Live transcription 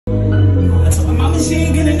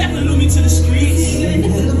to the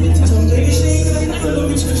streets. So baby, she ain't gonna never love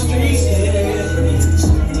me to the streets.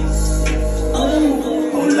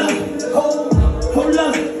 Hold up, hold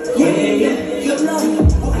up, yeah, hold up.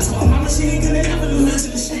 I told my mama she ain't gonna never love me to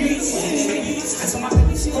the streets. I told my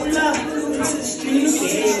baby she hold up, to the streets.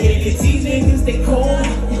 Yeah, these niggas they cold.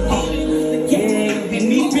 Yeah,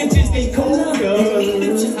 and these bitches they cold.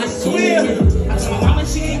 I swear. I told my mama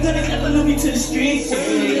she ain't gonna never love me to the streets.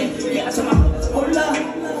 Yeah, I told my hold up,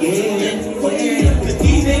 yeah. Cause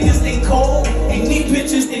these niggas they cold, and these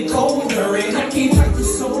bitches they colder, and I can't trust the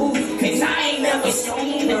soul, cause I ain't never sober.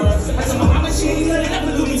 I told my mama she ain't gonna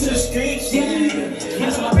never lose me to the streets. Yeah, I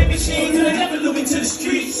told my baby she ain't gonna never lose me to the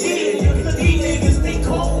streets. Yeah, cause these niggas they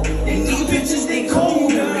cold, and these bitches they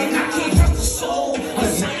colder, and I can't trust the soul,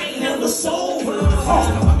 cause I ain't never sober. I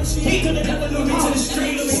told my mama she ain't gonna never lose me to the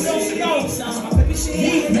streets. My baby she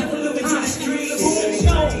ain't never lose me to the streets.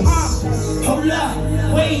 Hold up,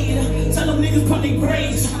 wait, tell them niggas put me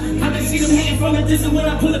grace. I can see them hating from a distance when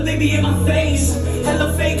I pull a baby in my face.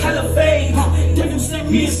 Hella fake, they gon' send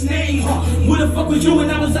me a snake. Where the fuck was you when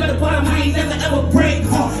I was at the bottom? I ain't never ever break.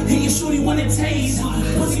 And your shorty wanna taste.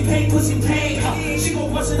 Pussy pain. She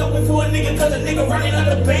gon' bust it open for a nigga cause a nigga running out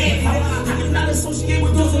of bank. I do not associate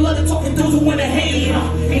with those who love to talk and those who wanna hate.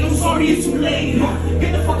 Ain't no sorry, it's too late.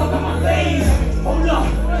 Get the fuck up on my face. Hold up,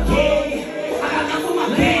 yeah, I got enough on my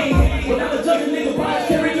game. Without a judge, a nigga prize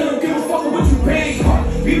carry, don't give a fuck what you pay.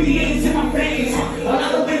 BBA's in my face, a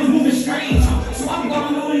lot of niggas moving strange. So I'm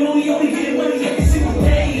gone only getting money every single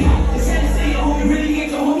day. It's sad to say your homie really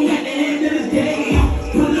ain't your homie at the end of the day.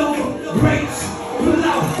 Pull over, brakes, pull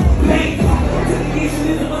out, pay. Communication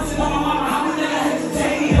is a must, my mama, I would never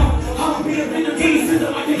hesitate. I'll be up in the pieces of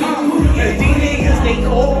my nigga. These niggas they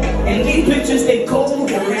cold, and these bitches they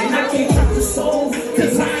colder, and I can't trust the soul,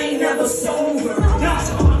 cause I ain't never sober.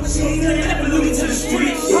 She ain't gonna never lose me to the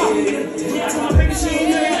streets. Yeah, I told my baby she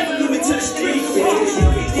ain't gonna never lose me to the streets.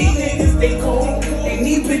 These niggas they cold, and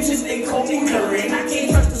these bitches they colder, and I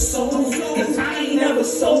can't trust the soul, cause I ain't never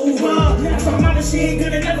sober. I told my mama she ain't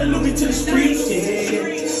gonna never lose me to the streets.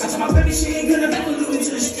 Yeah, I told my baby she ain't gonna never lose me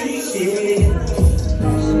to the streets. Yeah.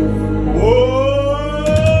 Whoa.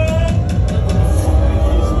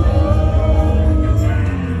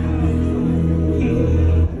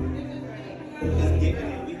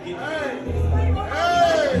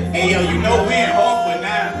 Hey yo, you know we in Hartford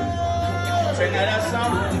now. Turn that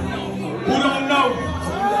song. Who don't know?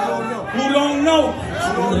 Who don't know?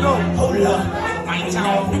 Hold up, my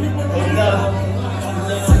town.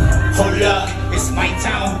 Hold up, it's my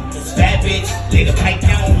town. Bad bitch, lay the pipe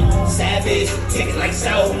down. Savage, take it like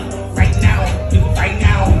so. Right now.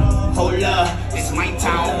 Hold up, it's my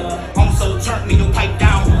town. I'm so turned, me the pipe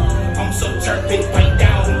down. I'm so turned, bitch, pipe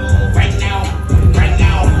down. Right now.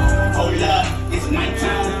 Hold up, it's my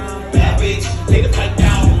town. Lay the pipe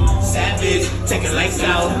down, savage, take it lights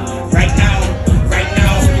out. Right now,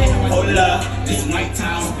 hold up, this is my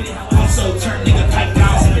town. I'm so turned, nigga, pipe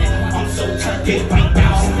down. I'm so turned, get pipe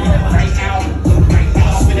down. Right now,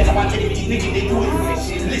 spit it how I get it, these niggas, they do it.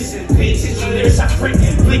 Listen, pay attention, lyrics I print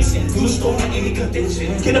and blitzing. Do a store for any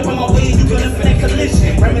condition. Get up on my way, you gonna feel that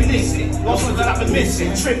collision. Reminiscing, losses that I've been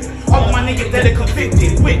missing. Tripping, all of my niggas that are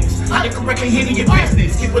convicted. Witness, how to correctly handle your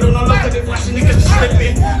business. Keep it on the low, cause they flashing niggas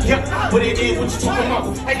slipping. Yep, what it is, what you talking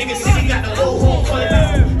about? That nigga city got the low hole calling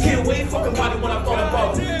out. Can't wait, fucking about it, what I thought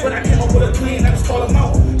about. When I came up with a plan, I just call them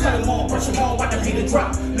out. Cut them all, brush them all, watch them hate the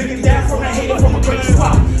drop. Niggas down from a hater from a great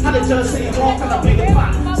spot. How the judge say it wrong, cause I play the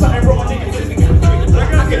pot. Something wrong, nigga, just nigga.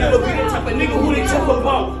 I can never be the type of nigga who they talk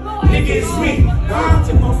about. Nigga, it's me.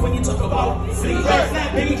 Take off when you talk about free last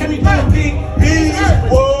night, baby, can we do a big beat?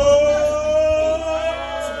 Whoa!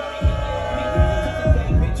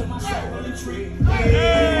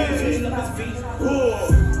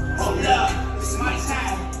 Hold up, this is my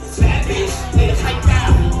time. Bad bitch, lay the pipe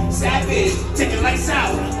down. Savage, take it lights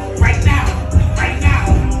out. Right now.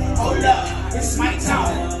 Hold up, this is my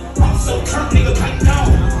town. I'm so turned, nigga, pipe down.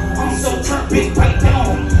 I'm so turned, big pipe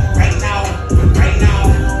down. Right now.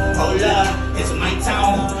 Hold up, it's my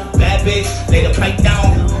town. Bad bitch, lay the pipe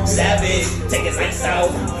down. Savage, take it lights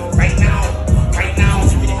out. Right now.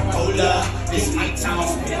 Hold up, this is my town.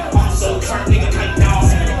 I'm so turned, nigga, pipe down.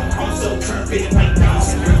 I'm so turned, big pipe down.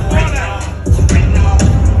 Right now.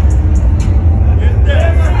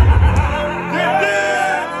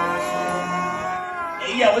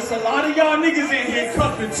 Hey yo, it's a lot of y'all niggas in here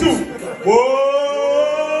cuffing too. Whoa!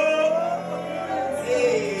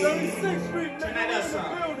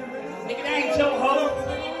 Nigga, that ain't your hoe.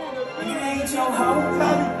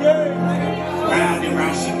 Round and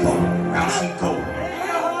round she go. Round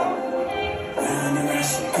and round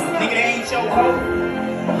she go. Nigga, that ain't your hoe.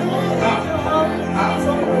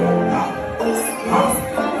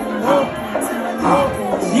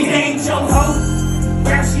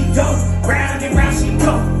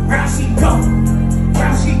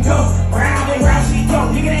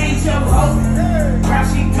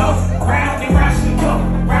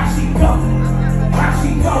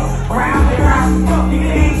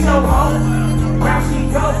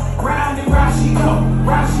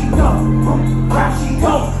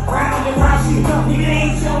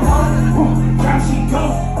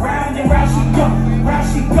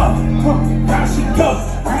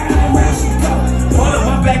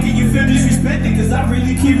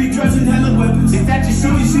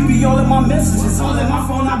 messages. All in my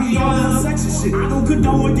phone, I be all in the section shit. I don't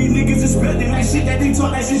condone what these niggas expecting. That shit that they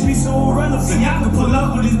talk, that shit be so irrelevant. See, I can pull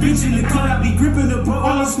up with this bitch in the car. I be gripping the boat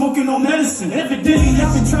while I'm smoking on medicine. Evidently,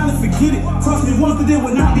 I've been trying to forget it. Cross me once, but it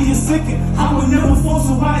would not be a second. I would never fall,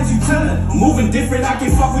 so why did you tell it? I'm moving different, I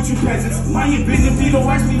can't fuck with you peasants. Mind your business, please don't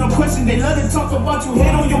ask me no question. They love to talk about you,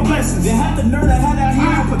 hate on your blessings. They have the nerve that had that here,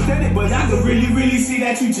 I'm pathetic. But I can really see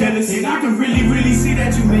that you jealous. And I can really see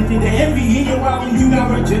that you make it. The envy in your eye when you got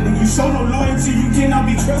rejected. You show no loyalty, you cannot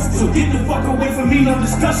be trusted. So get the fuck away from me, no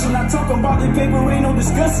discussion. I talk about the paper, ain't no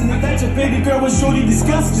discussing. If that your baby girl was shorty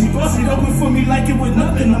disgusting. She bust it open for me like it was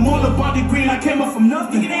nothing. I'm all about the green, I came up from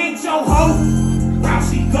nothing. It ain't your hoe. Round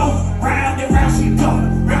she go, round and round she go,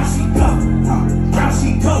 round she go, round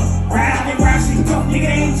she go, round and round she go. Nigga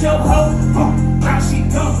ain't your hoe. Round she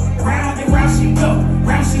go, round and round she go,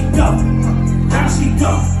 round she go, round she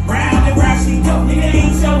go, round and round she go. Nigga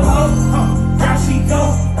ain't your hoe. Round she go,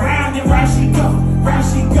 round and round she go, round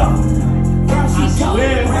she go, round she go,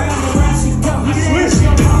 round and round she go. Nigga ain't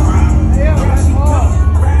your hoe. Round she go,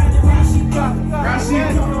 round and round she go, round she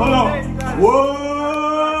go. Hold on. Whoa.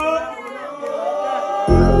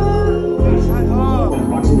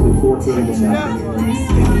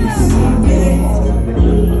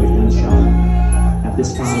 At this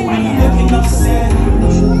time, why you looking upset?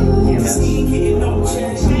 Cause he ain't getting no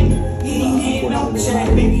check. He ain't getting no check.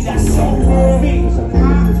 Baby, that's so me.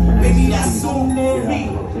 Baby, that's so me.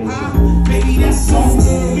 Baby, that's so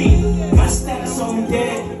me. Got stacks on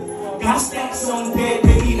dead. Got stacks on dead.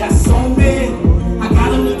 Baby, that's so me. I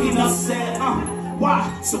got him looking upset.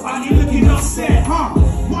 Why? So why you looking upset?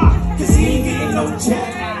 Why? Cause he ain't getting no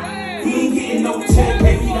check. He ain't getting no check.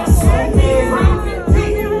 Baby, that's so me.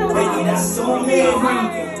 Baby, that's so me.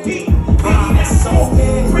 Baby, that's so me.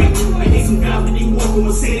 Like they some guys when they walk on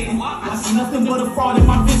Mercedes. I see nothing but a fraud in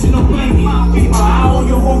my vision of blaming. Keep my eye on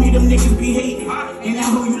your homie, them niggas be hating. And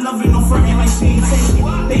I know you loving on frontin' like she ain't taking.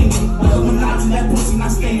 Thank you. Illuminati, that pussy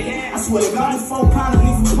not staying. I swear to God, it's 4 pounds of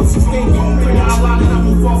leave from pussy staying. Pray out loud that I'm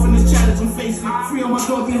involved in this challenge I'm facing. Free on my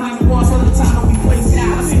door behind the walls all the time, don't be placing.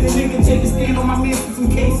 I seen a nigga take a stand on my man for some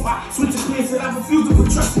case. Switch the plans that I refuse to put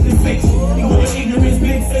trust in his face. You know the ignorance,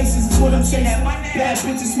 big faces is what I'm chasing. Bad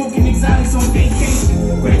bitches smoking exotics on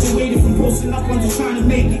vacation. Graduated from posting up, I'm just trying to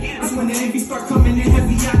make it. That's when the envy start coming in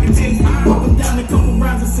heavy, I can take it. Walk them down a couple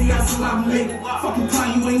rounds and say assalamu alaikum. Fucking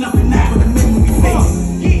clown, you ain't nothing now but a memory face.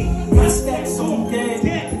 Got stacks on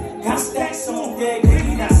dead. Got stacks on dead.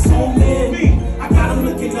 Baby, that's so me. I got him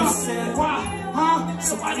looking upset. Why?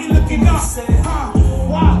 So why they looking upset?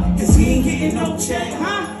 Why? Cause he ain't getting no check.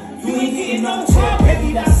 You ain't getting no check.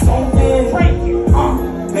 Baby, that's so me.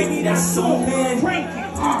 Baby, that's so me.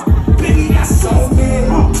 Baby, that's so me.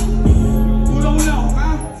 Who don't know,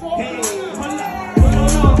 Hey, hold up. Who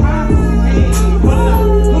don't know, Hey, hold up.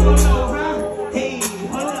 Who don't know, Hey,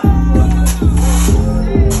 hold up.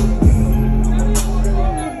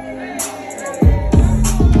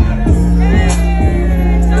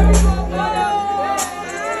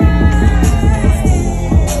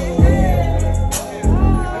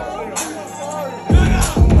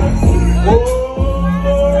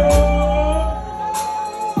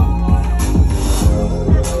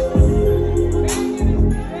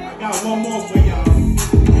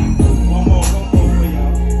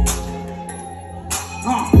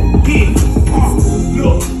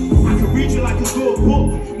 Look, I can read you like a good book.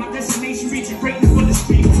 My destination reaching greatness, but the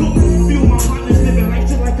street took. Feel my partners living life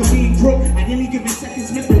just like a mean broke. At any given second,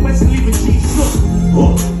 Smith and Wesson leave a G shook.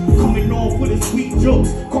 Coming off with his sweet jokes.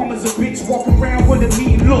 Calm as a bitch, walk around with a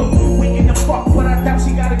mean look. Waiting to fuck, but I doubt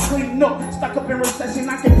she got a clean up. Stuck up in recession,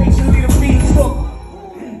 I can patiently the fiends look.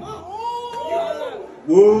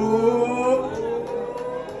 Whoa.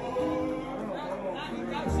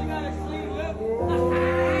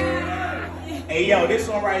 Hey yo, this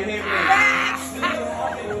one right here, man.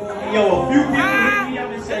 Yo, a few people hit me up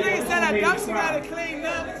and said, yo, said I doubt she got a clean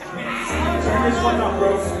up. turn this one up,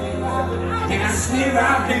 bro. And I swear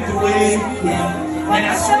I've been through it. And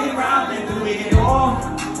I swear I've been through it all.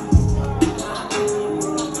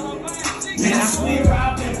 And I swear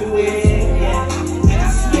I've been through it. And I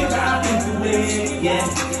swear I've been through it.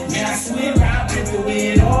 And I swear I've been through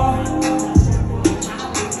it all.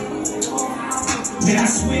 And I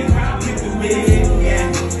swear I've been through it.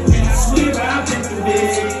 And I swear I've been through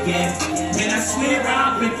it. And I swear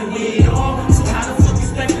I've been through it all. So how the fuck you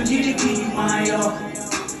expect me to give you my all?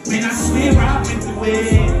 Man, I swear I've been through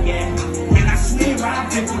it, Man, I swear I've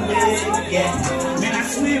been through it, Man, I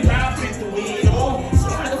swear I've been through it all. So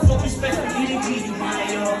how the fuck you expect me to give you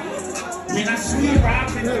my all? Man, I swear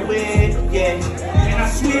I've been through it, Man, I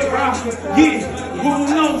swear, bro. Yeah, who don't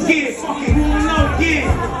know, yeah, fuck it, who don't know,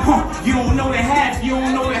 yeah. You don't know the half, you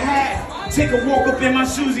don't know the half. Take a walk up in my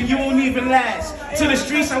shoes and you won't even last. To the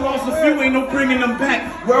streets, I lost a few, ain't no bringing them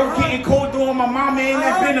back. World getting cold, though, my mama ain't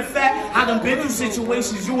that been a fact. I done been through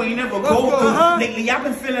situations you ain't never go through. Lately, I've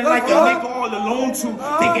been feeling like a nigga all alone too.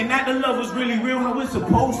 Thinking that the love was really real, how it's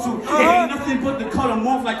supposed to. It ain't nothing but to cut them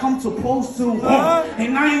off like I'm supposed to.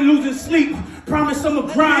 And I ain't losing sleep. Promise I'ma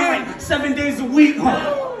grind like 7 days a week.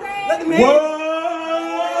 Whoa.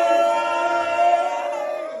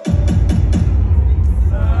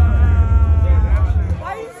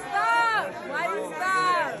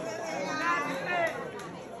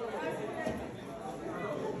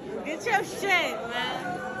 Get your shit, man.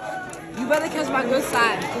 You better catch my good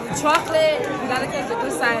side. The chocolate, you gotta catch the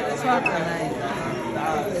good side of the chocolate.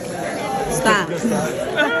 Like, stop.